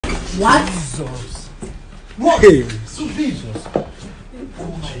What? Jesus. What? Hey. So Jesus.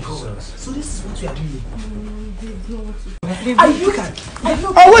 Oh my God. So this is what you are doing. Are you can?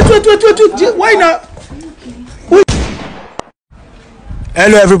 Oh, wait. Why not?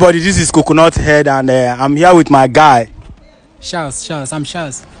 Hello, everybody. This is Coconut Head, and I'm here with my guy. Charles, I'm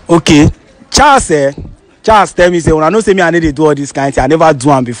Charles. Okay. Charles tell me, say, when I know say me, I need to do all this kind of thing. I never do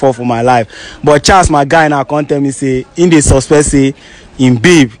one before for my life. But Charles, my guy, now can't tell me, say, in the suspect, say, in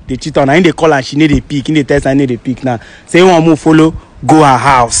babe, they cheat on her. In the call and she need a pick. In the test, I need a pick now. Say, you want to follow, go her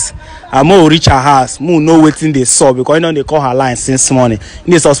house. I'm more reach her house. More know waiting they saw because you know they call her line since morning.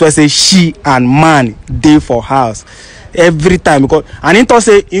 In the suspect, say, she and man, they for house. Every time because and in thought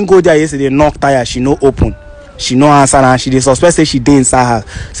say in go there yesterday knock tire she no open she no answer and she dey suspect say she dey inside her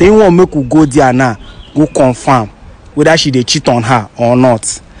say you want make we go there now go confirm whether she dey cheat on her or not.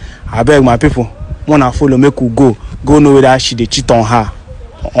 Abeg my people wanna follow make we go know whether she dey cheat on her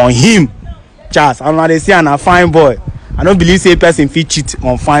on him. Charles and now they say na fine boy. I don't believe say person fit cheat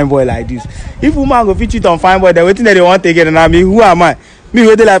on fine boy like this. If woman go fit cheat on fine boy then wetin they want take it and I mean who am I? Me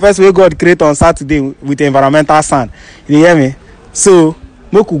wey dey like person wey God create on Saturday with environmental sand. You hear me? So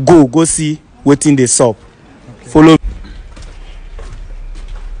make we go see wetin dey sup. Okay. Follow me.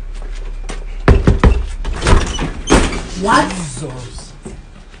 What? Jesus.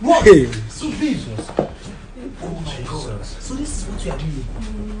 What? Hey. So Jesus. Oh my God. So this is what you are doing.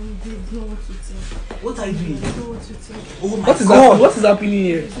 What are you doing? Oh my God. What is happening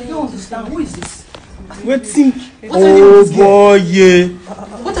here? I don't understand. Who is this? Wetin? What are you doing with this girl? Boy, yeah.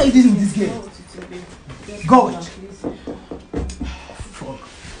 What are you doing with this girl? God. Fuck.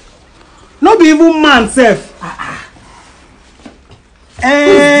 No be even man sef. Who is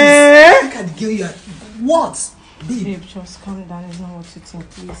this? Look at the girl you are. What? Babe, just calm down. It's not what you think,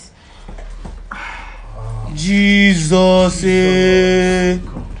 please. Jesus. I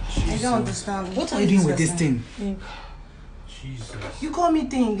don't understand. What are you doing with this thing? Babe. Jesus. You call me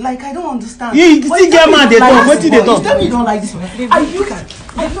thing like I don't understand. You still get mad they talk. Wetin dey talk? You tell me you don't like this. I look at.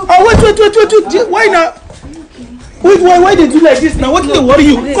 Oh wait. Why now? Why they do like this now? What do they worry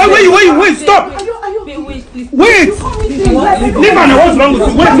you? Wait, stop. Babe, wait, please. Wait. Leave her now. What's wrong with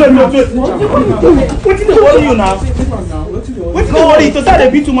you? Wait. What did they worry you now? What did they worry you? To start a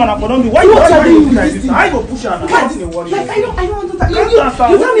bit too man up on me. Why you doing like this? I go push her now. What did they worry you? Like I don't understand.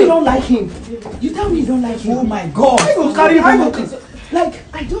 You tell me you don't like him. You tell me you don't like him. Oh my God. I go carry him. Like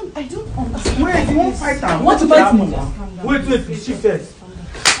I don't understand. Wait, you won't fight her. What to fight me now? Wait, she first.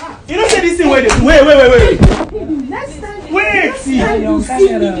 You don't say this thing where they do. Wait. Next time. Wait, see. You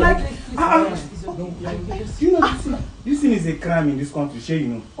see me like. You know this thing is a crime in this country, sure you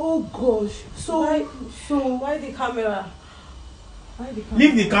know. Oh gosh. So Why the camera?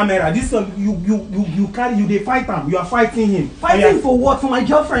 Leave the camera. This one you carry they fight him. You are fighting him. Fighting for what? For my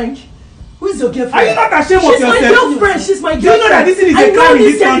girlfriend? Who is your girlfriend? Are you not ashamed of yourself? She's my girlfriend. She's my girlfriend. Do you know that this thing is a crime in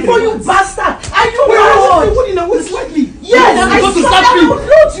this country? For you bastard. I know what. What do you know? What is like me? Yes, I go to swear slap I you. will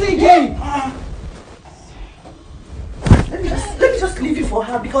load you again. Let me just leave you for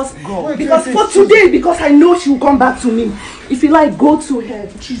her because for today because I know she will come back to me. If you like, go to her.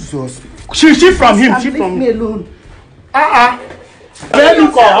 Jesus. She from him. She from me alone. Let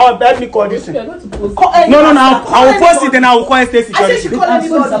me call this thing. No, I will post it and I will call State Security. I said she called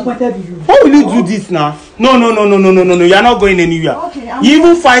anybody. Why will you do this now? No. You are not going anywhere. Okay, you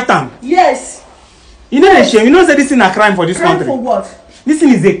even fight them. Yes. You know the shame. You know that this is a crime for this country. Crime for what? This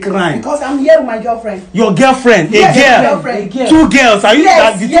thing is a crime. Because I'm here with my girlfriend. Your girlfriend? Yes, a girl? girlfriend. Two girls? Are you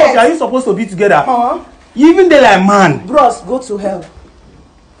yes. Are you supposed to be together? Uh-huh. You even they like man. Bros, go to hell.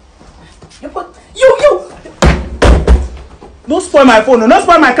 You. Don't spoil my phone. Don't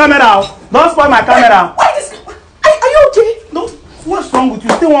spoil my camera. Don't spoil my camera. Why this? Are you okay? No. What's wrong with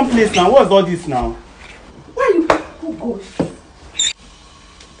you? Stay one place now. What's all this now? Why are you? Oh gosh.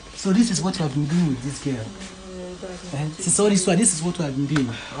 So this is what you have been doing with this girl. Since all this while, this is what we have been doing.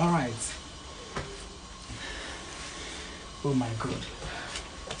 All right. Oh my God.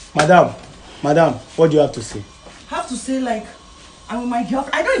 Madam, what do you have to say? Have to say like, I'm with my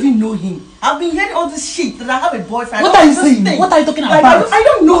girlfriend. I don't even know him. I've been hearing all this shit that I have a boyfriend. What are you saying? What are you talking about? I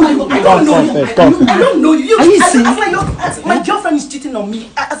don't know you. I don't know you. I don't know you. Are you saying? My girlfriend is cheating on me.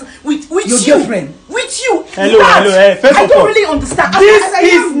 With your you. Girlfriend? With you. Hello. First I of don't all, really understand. This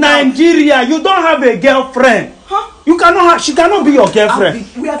is Nigeria. You don't have a girlfriend. Huh? You cannot have. She cannot be your girlfriend.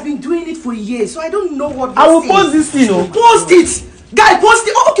 We have been doing it for years, so I don't know what. I will post this thing. Post it. Guy, post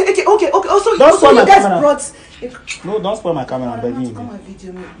it. Oh, okay. Also, Don't spoil my you guys camera. brought. No, don't spoil my camera. I'm begging you. On my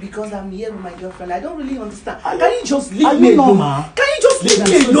video because I'm here with my girlfriend. I don't really understand. Can you just leave Are me you alone? normal? Can you just leave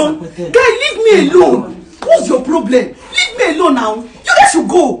me alone? Guy, leave me alone. What's your problem? Leave me alone now. You guys should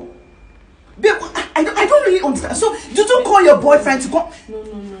go. really understand. So you don't call your boyfriend to come. No, I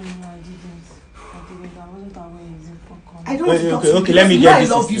didn't. I wasn't aware he's in phone call. I don't want to talk to you. Okay, let me You get know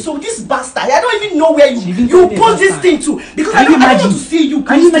this. I love you. So this bastard, I don't even know where you told me post this bastard. thing to, because Can I you don't want imagine? to see you.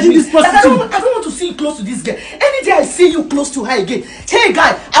 Can you imagine this Like, I don't prostitute? want to see you close to this girl. Any day I see you close to her again, hey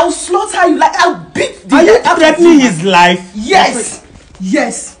guy, I'll slaughter you. Like I'll beat the. Are you head out of threatening you. his life?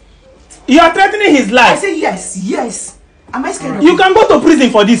 Yes. You are threatening his I life. say yes. Am I scared of You can go to prison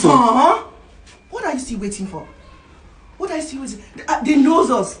for this. What are you still waiting for? What are you still waiting? They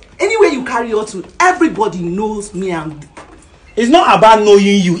knows us. Anywhere you carry us to, everybody knows me and It's not about knowing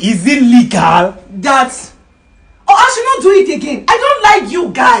you. Is it legal? that. Oh, I should not do it again. I don't like you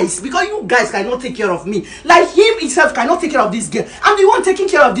guys because you guys cannot take care of me. Like him himself cannot take care of this girl. I'm the one taking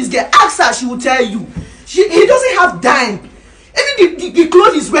care of this girl. Ask her, she will tell you. He doesn't have dime. Even the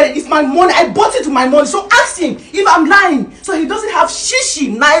clothes he's wearing is my money. I bought it with my money. So ask him if I'm lying. So he doesn't have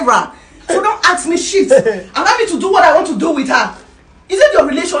shishi naira. So don't ask me shit. Allow me to do what I want to do with her. Is it your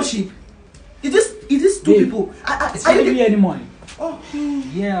relationship? Is this two Babe, people? It's not really any money. Oh.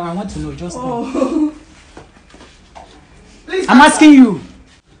 Yeah, I want to know. Just know. Oh. Please I'm asking you.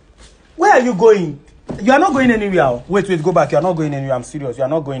 Where are you going? You are not going anywhere. Wait, go back. You are not going anywhere. I'm serious. You are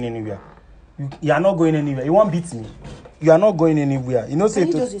not going anywhere. You are not going anywhere. You won't beat me. You are not going anywhere. You know, say Can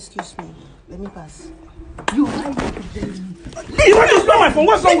you to... just excuse me? Let me pass. You want to spoil my phone?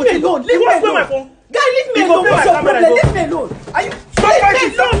 What's wrong with you? You want to spoil my phone? Guy, leave me You go alone. pay What's my your camera, problem? go. Leave me alone. Are you...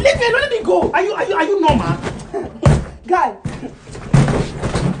 Leave me alone. Leave me alone. Let me go. Are you normal? Guy.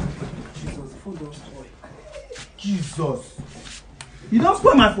 Jesus, phone don't spoil. Jesus. You don't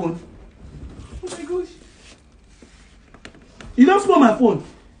spoil my phone. Oh my gosh. You don't spoil my phone.